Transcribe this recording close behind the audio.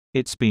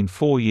It's been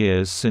 4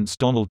 years since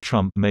Donald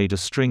Trump made a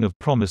string of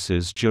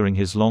promises during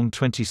his long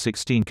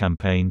 2016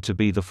 campaign to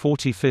be the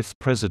 45th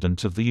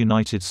President of the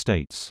United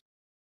States.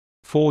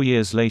 4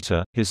 years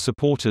later, his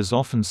supporters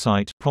often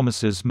cite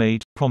promises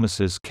made,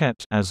 promises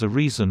kept as a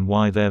reason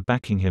why they're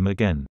backing him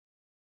again.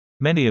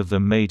 Many of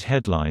them made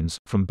headlines,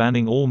 from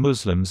banning all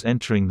Muslims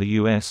entering the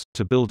U.S.,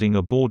 to building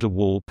a border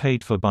wall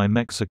paid for by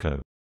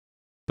Mexico.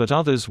 But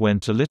others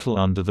went a little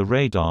under the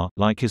radar,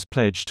 like his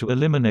pledge to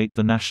eliminate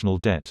the national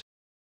debt.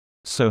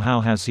 So how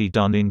has he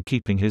done in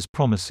keeping his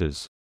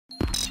promises?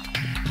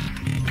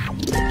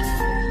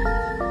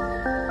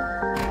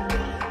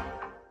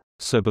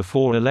 So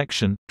before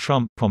election,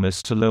 Trump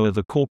promised to lower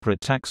the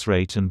corporate tax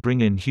rate and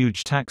bring in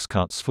huge tax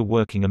cuts for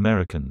working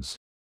Americans.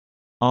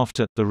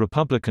 After, the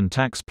Republican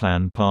tax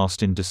plan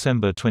passed in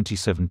December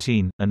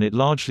 2017, and it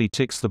largely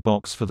ticks the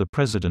box for the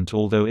president,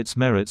 although its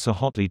merits are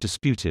hotly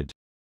disputed.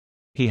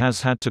 He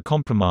has had to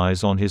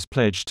compromise on his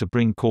pledge to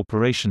bring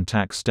corporation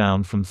tax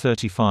down from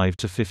 35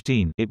 to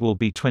 15, it will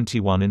be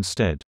 21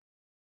 instead.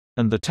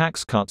 And the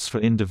tax cuts for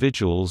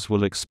individuals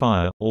will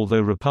expire, although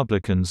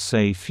Republicans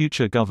say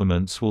future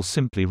governments will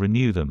simply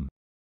renew them.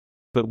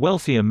 But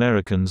wealthy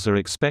Americans are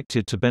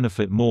expected to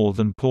benefit more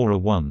than poorer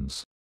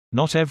ones.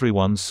 Not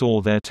everyone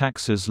saw their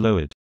taxes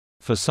lowered.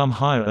 For some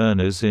higher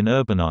earners in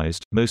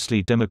urbanized,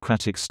 mostly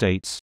Democratic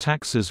states,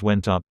 taxes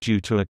went up due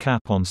to a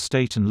cap on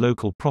state and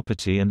local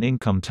property and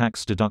income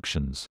tax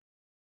deductions.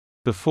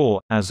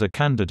 Before, as a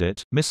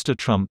candidate, Mr.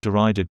 Trump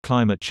derided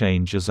climate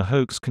change as a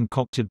hoax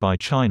concocted by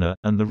China,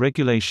 and the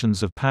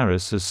regulations of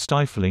Paris as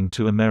stifling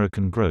to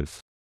American growth.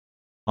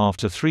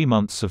 After 3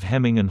 months of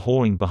hemming and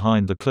hawing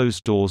behind the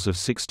closed doors of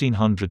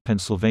 1600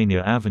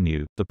 Pennsylvania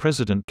Avenue, the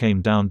president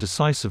came down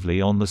decisively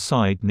on the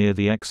side near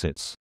the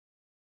exits.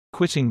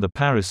 Quitting the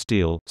Paris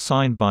deal,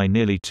 signed by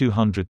nearly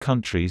 200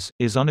 countries,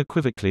 is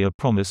unequivocally a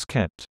promise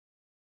kept.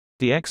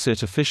 The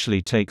exit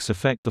officially takes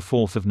effect the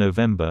 4th of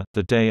November,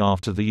 the day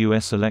after the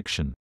U.S.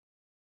 election.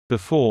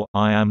 Before,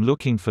 I am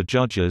looking for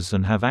judges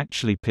and have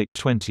actually picked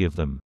 20 of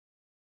them.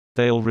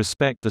 They'll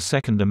respect the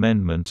Second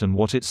Amendment and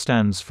what it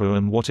stands for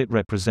and what it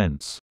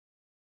represents.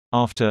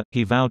 After,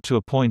 he vowed to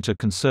appoint a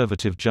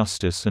conservative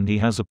justice, and he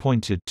has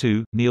appointed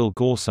 2, Neil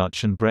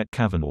Gorsuch and Brett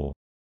Kavanaugh.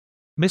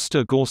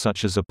 Mr.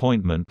 Gorsuch's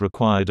appointment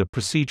required a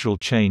procedural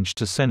change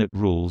to Senate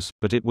rules,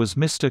 but it was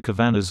Mr.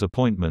 Kavanaugh's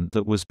appointment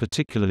that was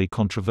particularly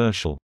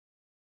controversial.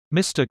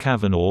 Mr.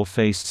 Kavanaugh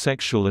faced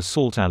sexual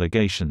assault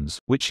allegations,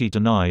 which he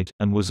denied,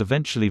 and was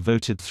eventually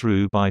voted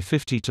through by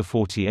 50 to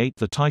 48,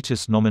 the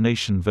tightest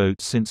nomination vote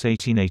since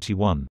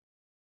 1881.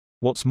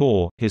 What's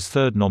more, his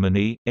third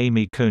nominee,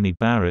 Amy Coney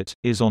Barrett,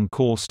 is on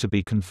course to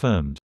be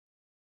confirmed.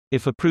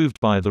 If approved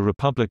by the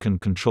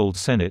Republican-controlled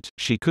Senate,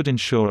 she could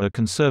ensure a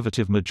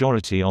conservative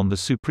majority on the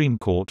Supreme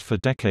Court for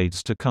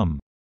decades to come.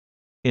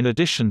 In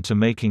addition to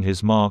making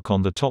his mark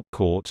on the top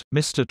court,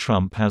 Mr.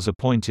 Trump has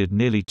appointed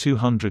nearly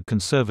 200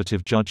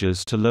 conservative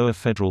judges to lower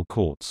federal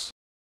courts.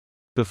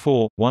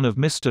 Before, one of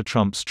Mr.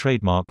 Trump's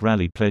trademark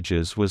rally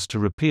pledges was to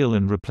repeal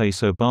and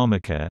replace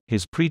Obamacare,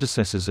 his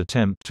predecessor's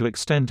attempt to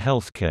extend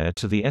health care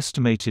to the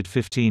estimated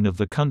 15% of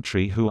the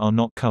country who are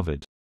not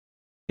covered.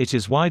 It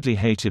is widely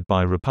hated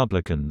by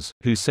Republicans,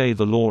 who say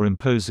the law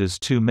imposes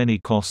too many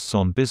costs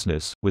on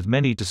business, with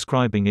many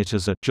describing it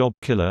as a job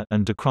killer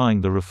and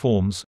decrying the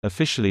reforms,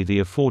 officially the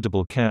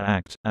Affordable Care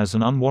Act, as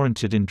an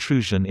unwarranted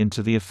intrusion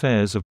into the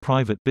affairs of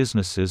private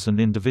businesses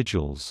and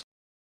individuals.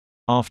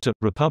 After,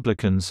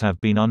 Republicans have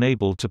been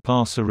unable to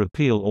pass a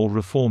repeal or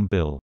reform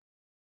bill.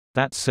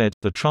 That said,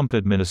 the Trump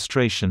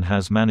administration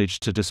has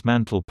managed to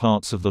dismantle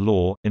parts of the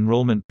law,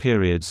 enrollment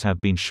periods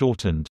have been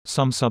shortened,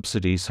 some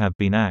subsidies have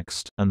been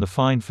axed, and the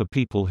fine for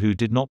people who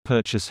did not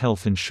purchase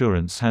health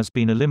insurance has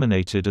been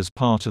eliminated as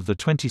part of the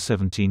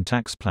 2017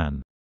 tax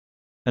plan.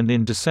 And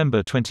in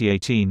December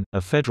 2018,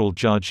 a federal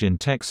judge in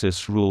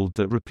Texas ruled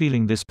that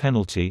repealing this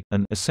penalty,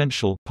 an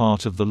essential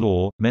part of the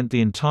law, meant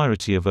the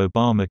entirety of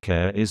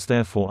Obamacare is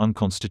therefore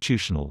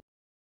unconstitutional.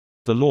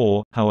 The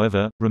law,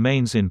 however,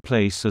 remains in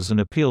place as an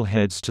appeal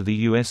heads to the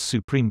U.S.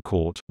 Supreme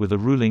Court, with a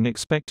ruling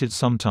expected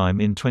sometime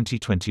in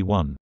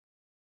 2021.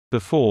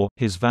 Before,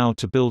 his vow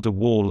to build a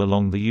wall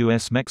along the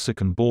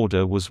U.S.-Mexican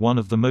border was one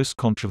of the most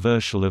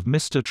controversial of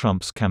Mr.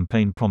 Trump's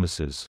campaign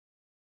promises.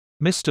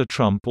 Mr.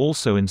 Trump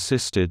also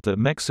insisted that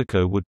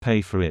Mexico would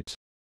pay for it.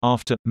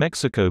 After,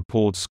 Mexico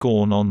poured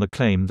scorn on the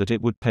claim that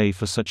it would pay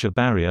for such a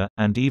barrier,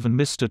 and even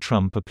Mr.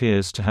 Trump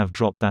appears to have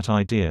dropped that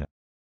idea.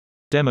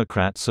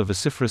 Democrats are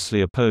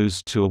vociferously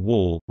opposed to a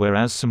wall,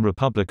 whereas some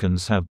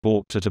Republicans have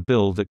balked at a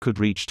bill that could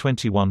reach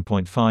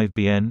 $21.5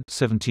 billion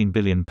 £17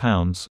 billion,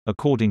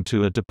 according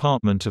to a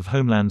Department of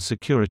Homeland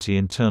Security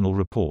internal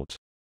report.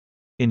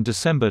 In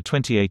December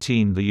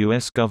 2018, the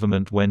U.S.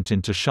 government went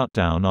into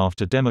shutdown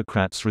after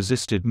Democrats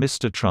resisted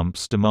Mr.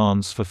 Trump's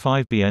demands for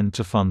 $5 billion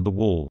to fund the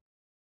wall.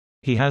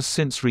 He has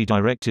since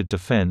redirected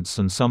defense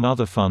and some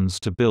other funds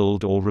to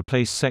build or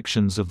replace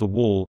sections of the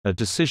wall, a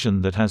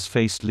decision that has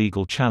faced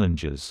legal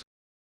challenges.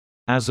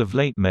 As of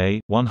late May,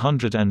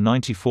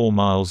 194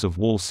 miles of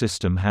wall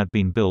system had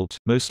been built,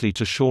 mostly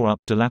to shore up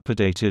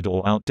dilapidated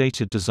or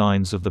outdated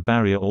designs of the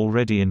barrier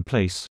already in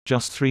place.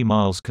 Just 3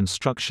 miles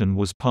construction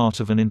was part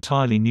of an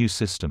entirely new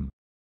system.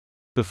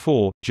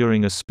 Before,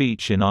 during a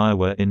speech in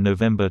Iowa in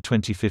November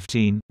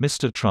 2015,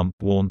 Mr. Trump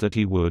warned that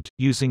he would,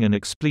 using an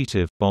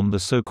expletive, bomb the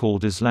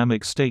so-called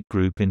Islamic State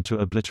group into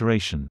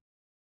obliteration.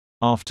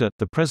 After,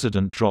 the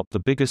president dropped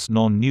the biggest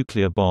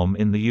non-nuclear bomb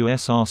in the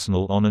U.S.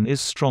 arsenal on an IS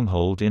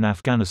stronghold in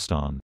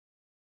Afghanistan.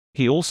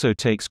 He also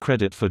takes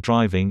credit for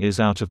driving IS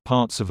out of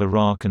parts of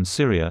Iraq and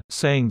Syria,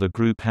 saying the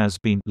group has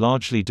been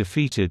largely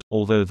defeated,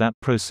 although that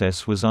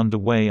process was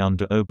underway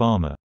under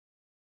Obama.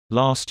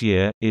 Last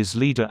year, IS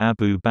leader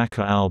Abu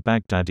Bakr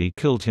al-Baghdadi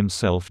killed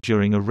himself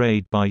during a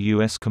raid by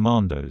U.S.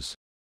 commandos.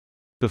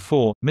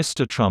 Before,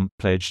 Mr. Trump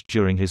pledged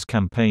during his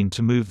campaign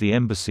to move the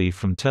embassy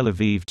from Tel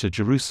Aviv to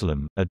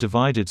Jerusalem, a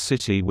divided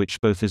city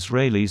which both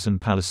Israelis and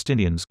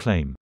Palestinians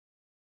claim.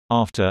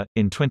 After,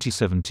 in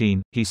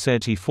 2017, he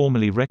said he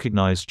formally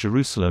recognized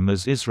Jerusalem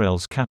as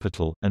Israel's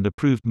capital, and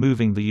approved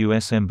moving the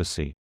U.S.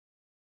 embassy.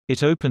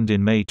 It opened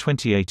in May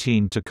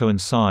 2018 to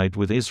coincide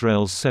with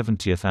Israel's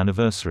 70th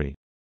anniversary.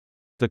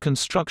 The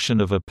construction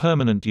of a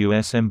permanent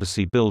U.S.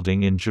 embassy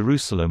building in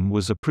Jerusalem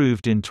was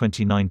approved in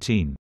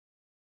 2019.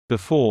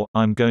 Before,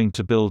 I'm going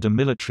to build a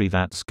military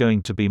that's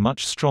going to be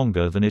much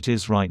stronger than it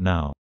is right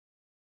now.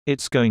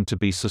 It's going to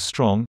be so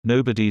strong,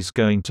 nobody's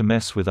going to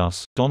mess with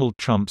us, Donald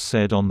Trump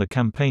said on the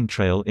campaign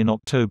trail in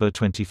October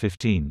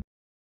 2015.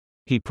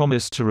 He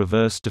promised to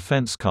reverse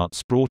defense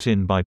cuts brought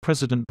in by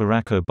President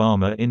Barack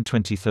Obama in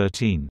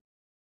 2013.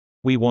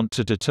 We want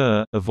to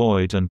deter,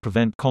 avoid and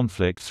prevent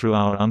conflict through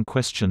our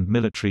unquestioned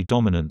military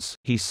dominance,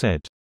 he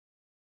said.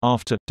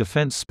 After,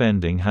 defense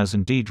spending has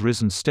indeed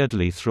risen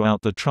steadily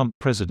throughout the Trump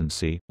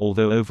presidency,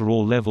 although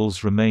overall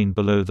levels remain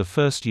below the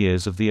first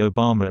years of the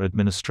Obama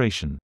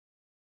administration.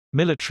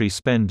 Military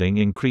spending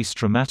increased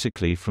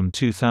dramatically from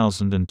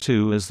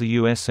 2002 as the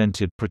U.S.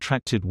 entered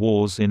protracted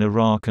wars in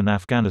Iraq and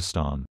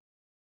Afghanistan.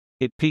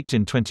 It peaked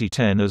in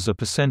 2010 as a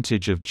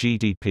percentage of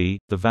GDP,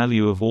 the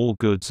value of all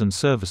goods and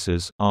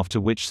services,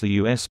 after which the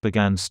U.S.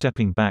 began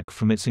stepping back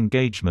from its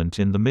engagement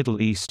in the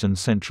Middle East and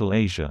Central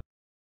Asia.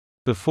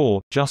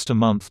 Before, just a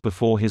month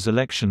before his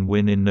election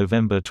win in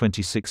November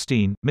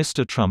 2016,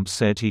 Mr. Trump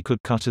said he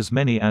could cut as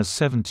many as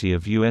 70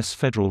 of U.S.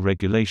 federal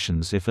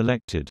regulations if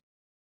elected.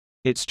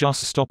 It's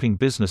just stopping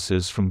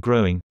businesses from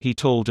growing, he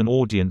told an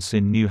audience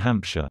in New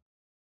Hampshire.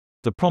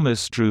 The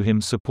promise drew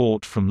him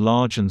support from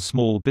large and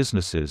small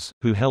businesses,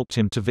 who helped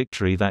him to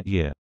victory that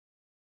year.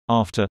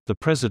 After, the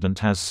president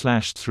has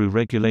slashed through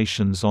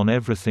regulations on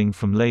everything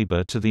from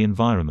labor to the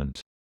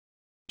environment.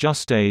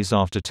 Just days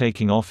after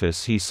taking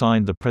office he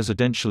signed the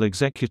presidential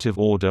executive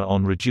order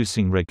on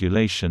reducing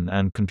regulation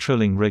and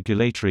controlling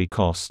regulatory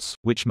costs,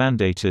 which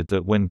mandated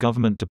that when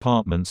government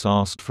departments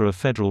asked for a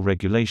federal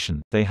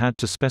regulation, they had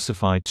to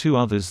specify 2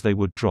 others they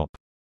would drop.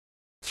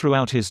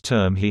 Throughout his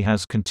term he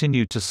has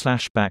continued to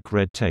slash back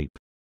red tape.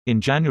 In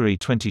January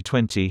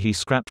 2020 he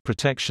scrapped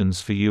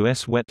protections for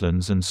U.S.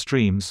 wetlands and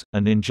streams,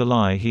 and in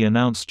July he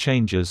announced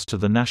changes to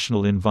the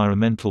National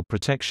Environmental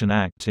Protection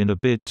Act in a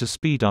bid to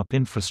speed up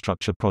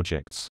infrastructure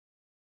projects.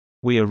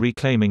 We are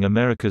reclaiming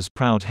America's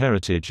proud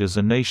heritage as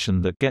a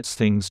nation that gets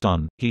things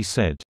done, he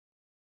said.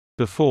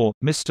 Before,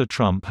 Mr.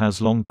 Trump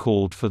has long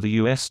called for the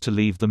U.S. to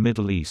leave the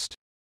Middle East.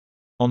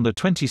 On the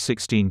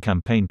 2016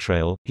 campaign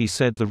trail, he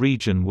said the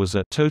region was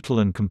a total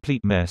and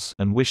complete mess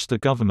and wished the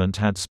government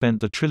had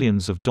spent the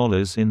trillions of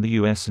dollars in the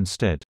U.S.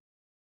 instead.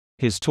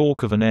 His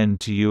talk of an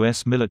end to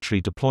U.S.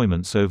 military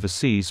deployments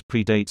overseas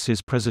predates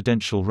his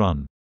presidential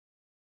run.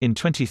 In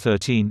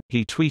 2013,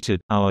 he tweeted,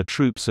 "Our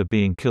troops are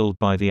being killed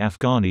by the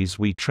Afghanis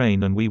we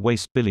train and we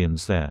waste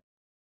billions there.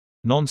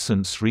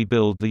 Nonsense,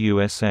 rebuild the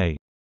USA."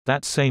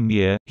 That same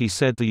year, he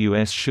said the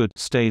U.S. should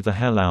 "stay the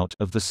hell out"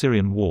 of the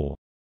Syrian war.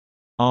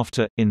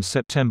 After, in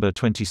September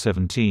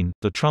 2017,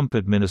 the Trump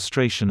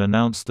administration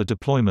announced the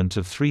deployment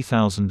of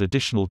 3,000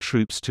 additional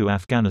troops to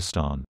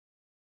Afghanistan.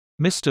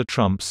 Mr.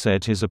 Trump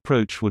said his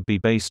approach would be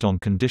based on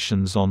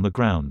conditions on the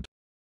ground.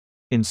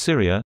 In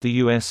Syria, the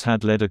U.S.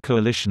 had led a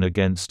coalition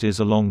against IS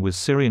along with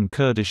Syrian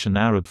Kurdish and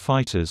Arab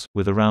fighters,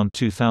 with around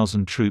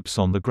 2,000 troops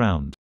on the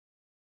ground.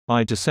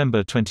 By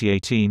December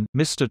 2018,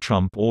 Mr.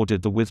 Trump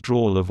ordered the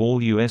withdrawal of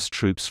all U.S.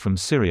 troops from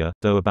Syria,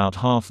 though about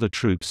half the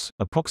troops,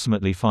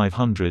 approximately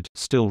 500,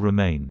 still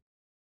remain.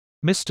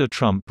 Mr.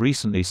 Trump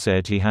recently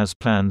said he has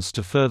plans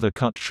to further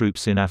cut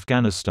troops in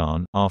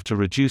Afghanistan, after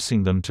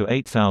reducing them to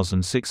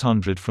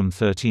 8,600 from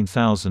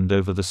 13,000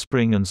 over the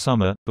spring and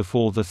summer,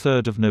 before the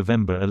 3rd of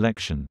November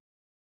election.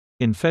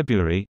 In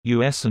February,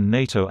 US and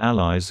NATO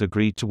allies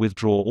agreed to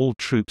withdraw all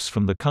troops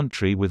from the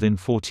country within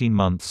 14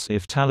 months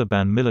if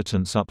Taliban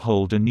militants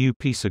uphold a new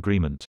peace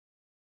agreement.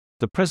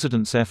 The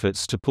president's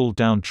efforts to pull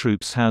down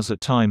troops has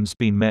at times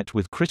been met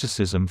with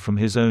criticism from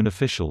his own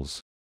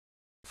officials.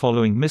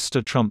 Following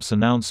Mr. Trump's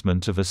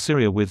announcement of a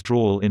Syria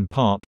withdrawal in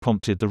part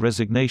prompted the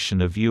resignation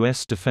of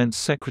U.S. Defense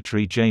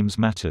Secretary James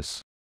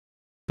Mattis.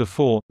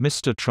 Before,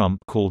 Mr. Trump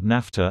called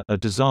NAFTA a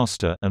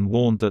disaster and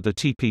warned that the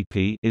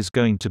TPP is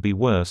going to be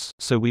worse,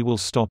 so we will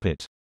stop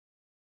it.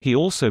 He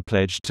also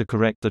pledged to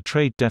correct the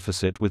trade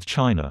deficit with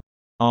China.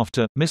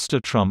 After,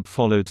 Mr. Trump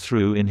followed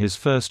through in his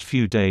first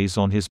few days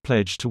on his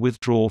pledge to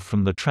withdraw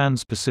from the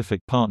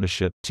Trans-Pacific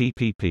Partnership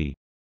 (TPP).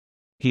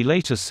 He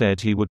later said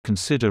he would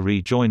consider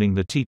rejoining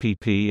the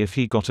TPP if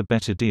he got a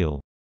better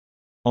deal.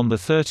 On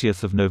 30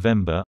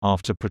 November,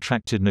 after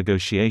protracted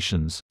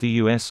negotiations, the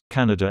US,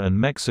 Canada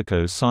and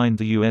Mexico signed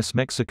the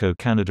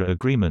US-Mexico-Canada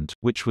Agreement,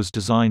 which was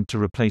designed to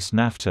replace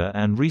NAFTA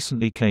and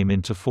recently came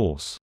into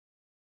force.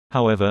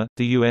 However,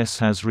 the US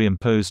has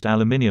reimposed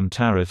aluminium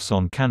tariffs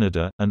on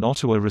Canada, and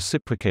Ottawa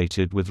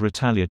reciprocated with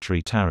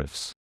retaliatory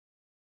tariffs.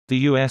 The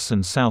US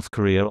and South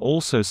Korea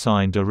also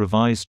signed a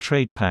revised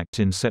trade pact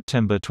in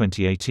September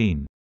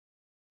 2018.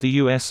 The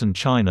US and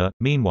China,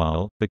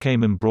 meanwhile,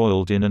 became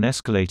embroiled in an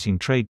escalating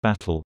trade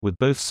battle, with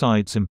both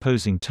sides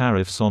imposing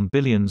tariffs on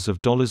billions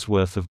of dollars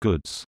worth of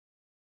goods.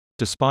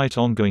 Despite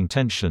ongoing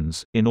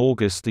tensions, in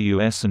August the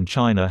US and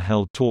China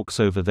held talks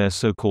over their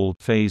so-called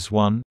Phase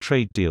 1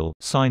 trade deal,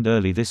 signed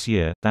early this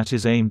year, that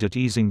is aimed at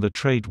easing the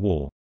trade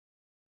war.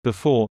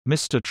 Before,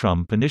 Mr.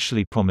 Trump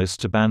initially promised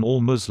to ban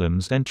all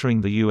Muslims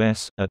entering the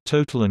US. A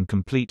total and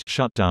complete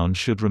shutdown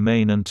should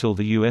remain until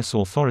the US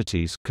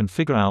authorities can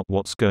figure out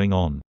what's going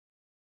on.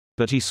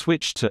 But he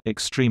switched to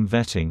extreme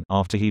vetting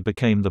after he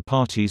became the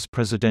party's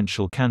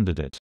presidential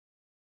candidate.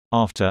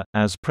 After,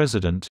 as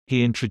president,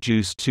 he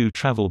introduced 2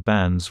 travel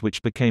bans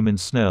which became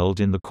ensnared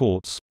in the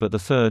courts, but the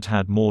third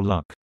had more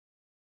luck.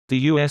 The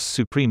U.S.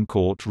 Supreme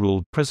Court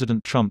ruled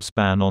President Trump's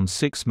ban on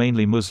 6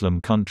 mainly Muslim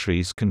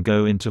countries can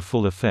go into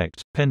full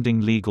effect,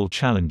 pending legal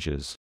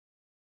challenges.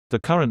 The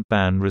current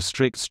ban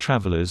restricts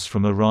travelers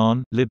from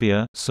Iran,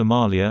 Libya,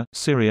 Somalia,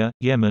 Syria,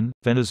 Yemen,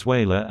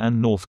 Venezuela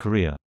and North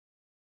Korea.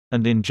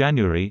 And in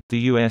January, the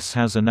U.S.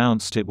 has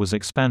announced it was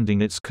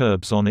expanding its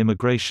curbs on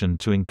immigration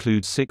to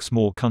include 6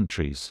 more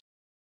countries.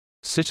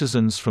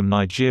 Citizens from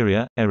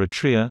Nigeria,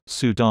 Eritrea,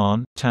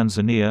 Sudan,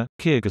 Tanzania,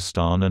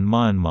 Kyrgyzstan and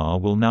Myanmar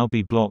will now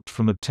be blocked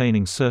from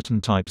obtaining certain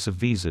types of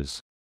visas.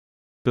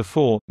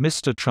 Before,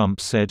 Mr.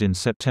 Trump said in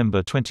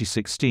September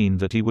 2016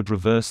 that he would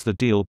reverse the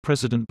deal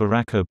President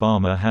Barack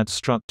Obama had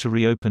struck to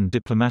reopen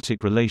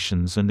diplomatic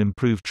relations and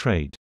improve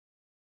trade.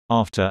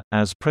 After,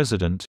 as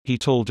president, he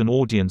told an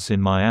audience in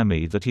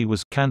Miami that he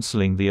was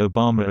canceling the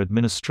Obama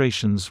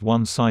administration's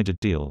one-sided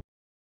deal.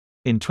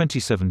 In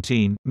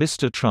 2017,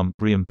 Mr. Trump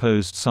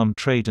reimposed some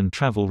trade and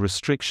travel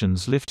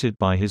restrictions lifted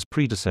by his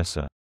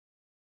predecessor.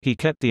 He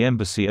kept the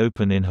embassy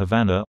open in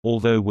Havana,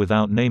 although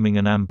without naming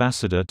an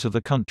ambassador to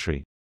the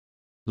country.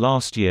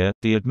 Last year,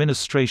 the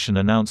administration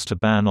announced a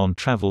ban on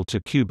travel to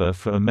Cuba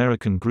for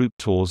American group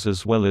tours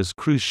as well as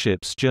cruise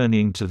ships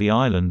journeying to the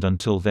island.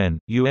 Until then,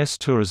 U.S.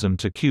 tourism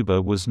to Cuba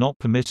was not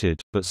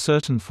permitted, but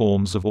certain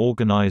forms of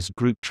organized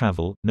group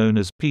travel, known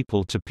as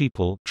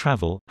people-to-people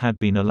travel, had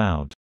been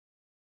allowed.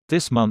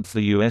 This month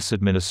the U.S.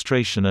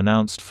 administration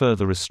announced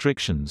further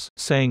restrictions,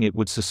 saying it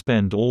would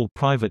suspend all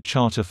private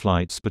charter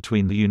flights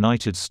between the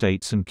United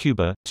States and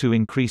Cuba, to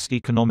increase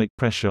economic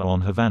pressure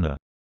on Havana.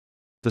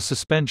 The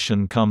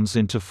suspension comes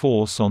into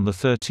force on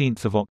 13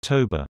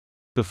 October.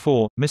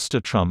 Before,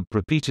 Mr. Trump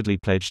repeatedly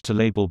pledged to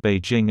label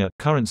Beijing a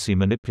currency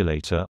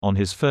manipulator on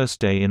his first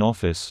day in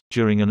office,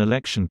 during an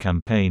election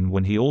campaign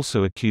when he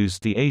also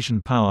accused the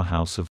Asian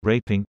powerhouse of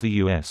raping the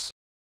U.S.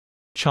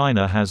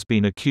 China has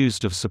been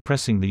accused of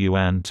suppressing the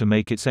yuan to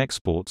make its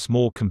exports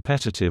more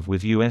competitive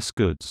with U.S.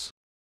 goods.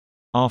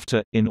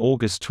 After, in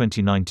August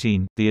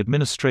 2019, the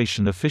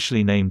administration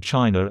officially named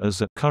China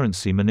as a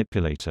currency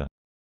manipulator.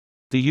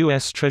 The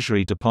U.S.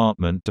 Treasury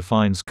Department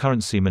defines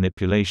currency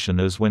manipulation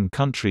as when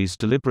countries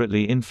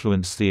deliberately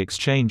influence the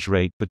exchange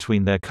rate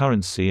between their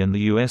currency and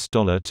the U.S.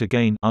 dollar to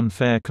gain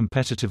unfair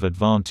competitive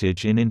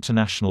advantage in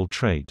international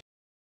trade.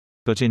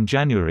 But in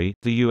January,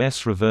 the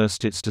U.S.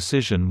 reversed its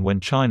decision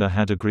when China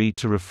had agreed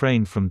to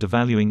refrain from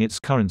devaluing its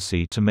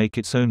currency to make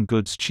its own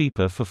goods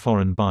cheaper for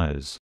foreign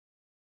buyers.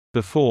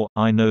 Before,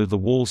 I know the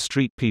Wall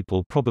Street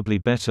people probably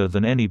better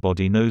than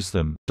anybody knows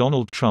them,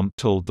 Donald Trump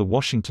told The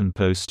Washington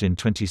Post in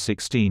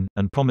 2016,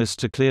 and promised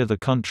to clear the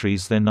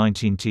country's then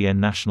 19 tn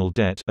national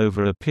debt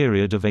over a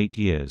period of 8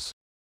 years.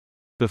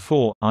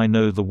 Before, I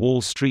know the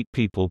Wall Street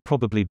people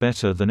probably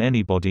better than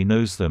anybody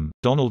knows them,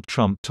 Donald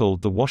Trump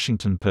told The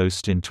Washington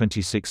Post in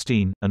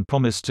 2016, and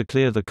promised to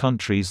clear the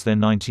country's then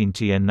 19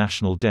 tn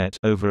national debt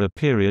over a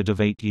period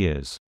of 8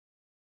 years.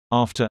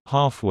 After,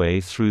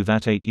 halfway through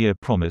that 8-year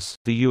promise,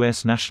 the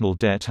U.S. national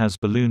debt has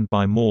ballooned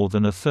by more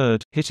than a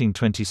third, hitting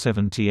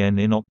 27 tn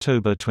in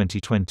October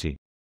 2020.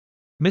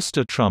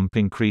 Mr. Trump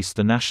increased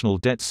the national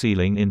debt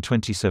ceiling in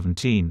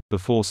 2017,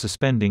 before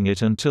suspending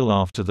it until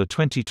after the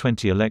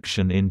 2020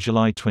 election in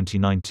July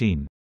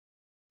 2019.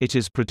 It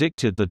is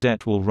predicted the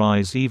debt will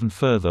rise even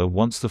further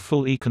once the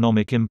full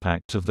economic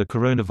impact of the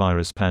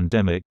coronavirus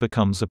pandemic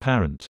becomes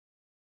apparent.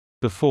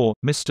 Before,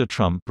 Mr.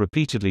 Trump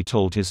repeatedly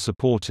told his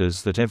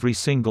supporters that every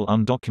single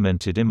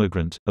undocumented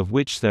immigrant, of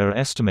which there are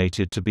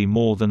estimated to be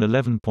more than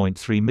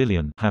 11.3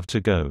 million, have to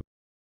go.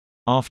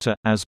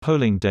 As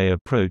polling day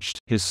approached,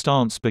 his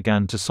stance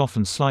began to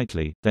soften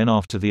slightly, then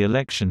after the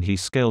election he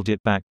scaled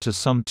it back to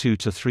some 2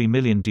 to 3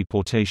 million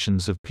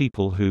deportations of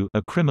people who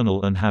are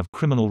criminal and have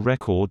criminal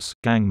records,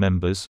 gang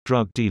members,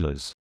 drug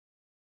dealers.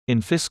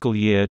 In fiscal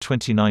year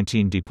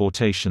 2019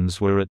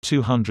 deportations were at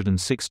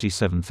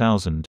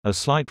 267,000, a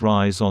slight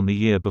rise on the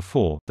year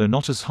before, though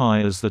not as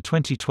high as the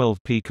 2012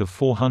 peak of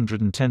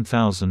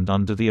 410,000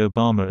 under the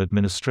Obama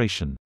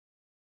administration.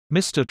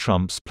 Mr.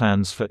 Trump's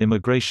plans for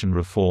immigration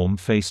reform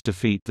faced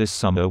defeat this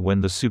summer when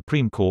the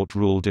Supreme Court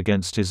ruled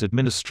against his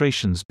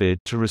administration's bid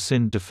to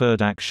rescind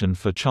Deferred Action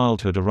for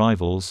Childhood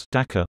Arrivals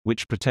 (DACA),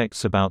 which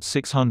protects about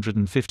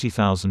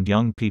 650,000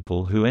 young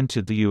people who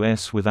entered the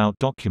U.S. without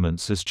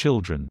documents as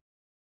children.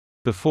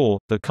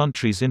 The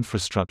country's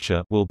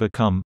infrastructure will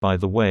become, by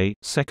the way,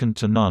 second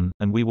to none,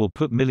 and we will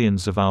put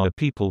millions of our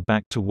people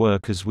back to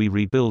work as we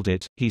rebuild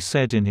it, he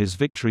said in his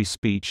victory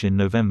speech in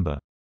November.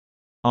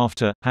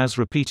 Has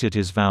repeated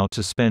his vow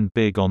to spend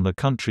big on the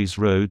country's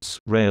roads,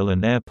 rail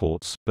and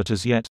airports, but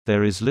as yet,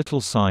 there is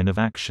little sign of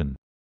action.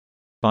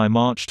 By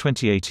March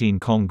 2018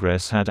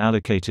 Congress had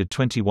allocated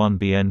 $21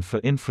 billion for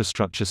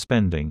infrastructure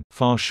spending,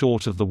 far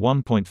short of the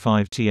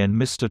 $1.5 trillion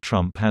Mr.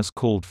 Trump has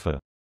called for.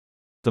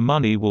 The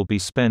money will be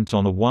spent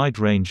on a wide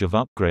range of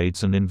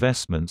upgrades and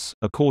investments,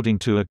 according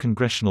to a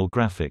congressional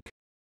graphic.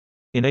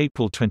 In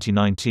April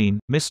 2019,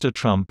 Mr.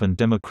 Trump and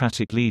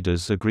Democratic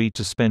leaders agreed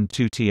to spend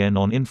 $2 trillion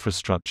on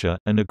infrastructure,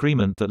 an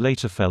agreement that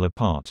later fell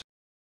apart.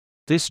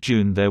 This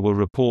June there were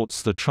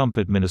reports the Trump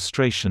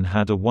administration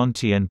had a $1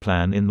 trillion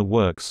plan in the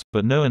works,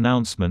 but no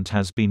announcement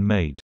has been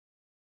made.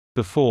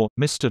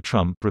 Mr.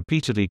 Trump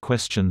repeatedly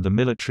questioned the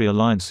military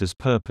alliance's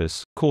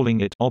purpose,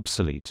 calling it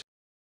obsolete.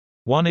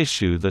 One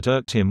issue that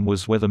irked him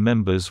was whether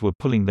members were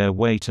pulling their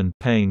weight and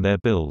paying their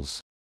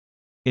bills.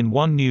 In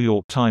one New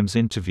York Times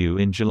interview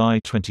in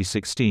July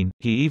 2016,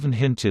 he even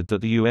hinted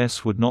that the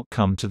U.S. would not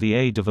come to the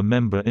aid of a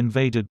member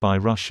invaded by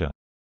Russia.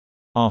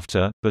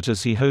 But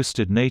as he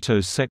hosted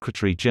NATO's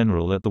Secretary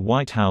General at the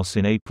White House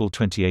in April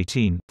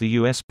 2018, the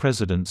U.S.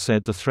 President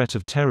said the threat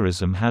of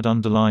terrorism had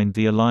underlined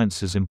the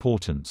alliance's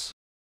importance.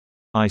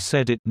 "I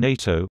said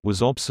NATO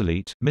was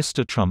obsolete,"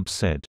 Mr. Trump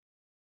said.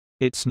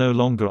 "It's no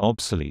longer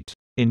obsolete."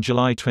 In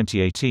July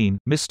 2018,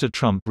 Mr.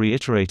 Trump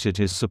reiterated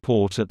his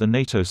support at the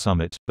NATO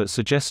summit, but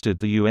suggested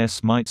the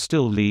U.S. might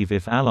still leave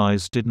if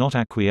allies did not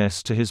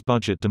acquiesce to his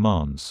budget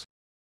demands.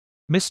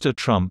 Mr.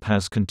 Trump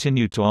has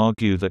continued to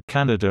argue that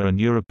Canada and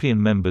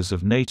European members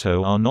of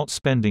NATO are not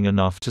spending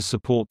enough to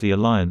support the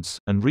alliance,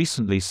 and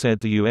recently said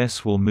the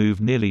U.S. will move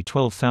nearly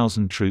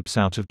 12,000 troops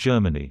out of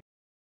Germany.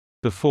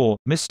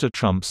 Mr.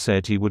 Trump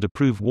said he would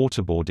approve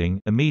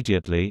waterboarding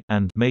immediately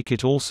and make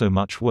it also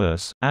much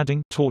worse,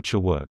 adding, "torture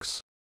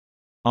works."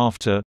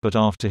 After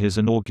his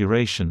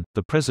inauguration,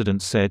 the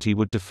president said he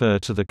would defer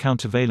to the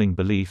countervailing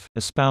belief,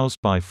 espoused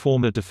by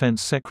former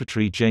Defense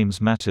Secretary James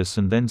Mattis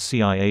and then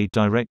CIA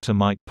Director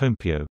Mike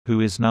Pompeo,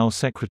 who is now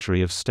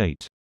Secretary of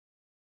State.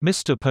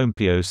 Mr.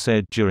 Pompeo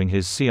said during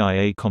his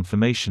CIA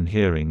confirmation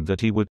hearing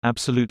that he would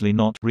absolutely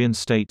not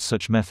reinstate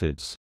such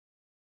methods.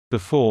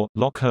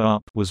 "Lock her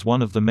up" was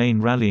one of the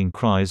main rallying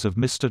cries of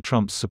Mr.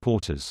 Trump's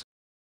supporters.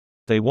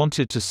 They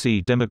wanted to see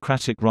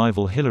Democratic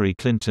rival Hillary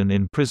Clinton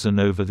in prison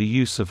over the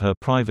use of her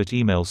private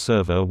email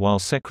server while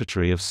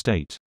Secretary of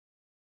State.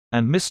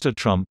 And Mr.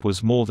 Trump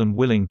was more than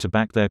willing to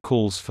back their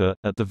calls for,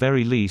 at the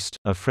very least,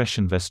 a fresh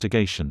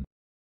investigation.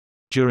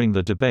 During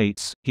the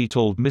debates, he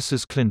told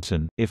Mrs.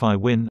 Clinton, "If I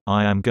win,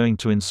 I am going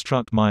to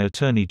instruct my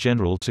Attorney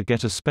General to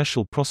get a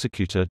special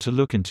prosecutor to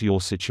look into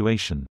your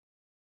situation."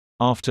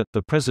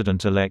 The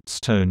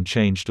president-elect's tone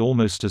changed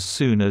almost as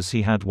soon as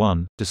he had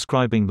won,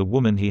 describing the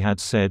woman he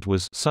had said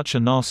was "such a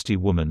nasty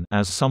woman"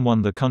 as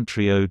someone the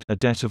country owed a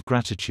debt of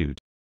gratitude.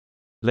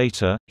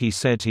 Later, he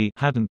said he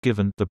hadn't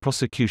given the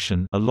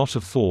prosecution a lot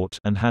of thought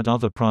and had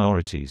other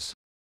priorities.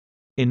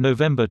 In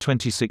November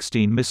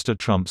 2016, Mr.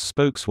 Trump's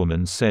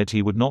spokeswoman said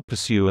he would not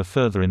pursue a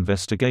further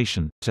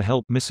investigation to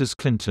help Mrs.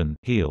 Clinton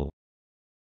heal.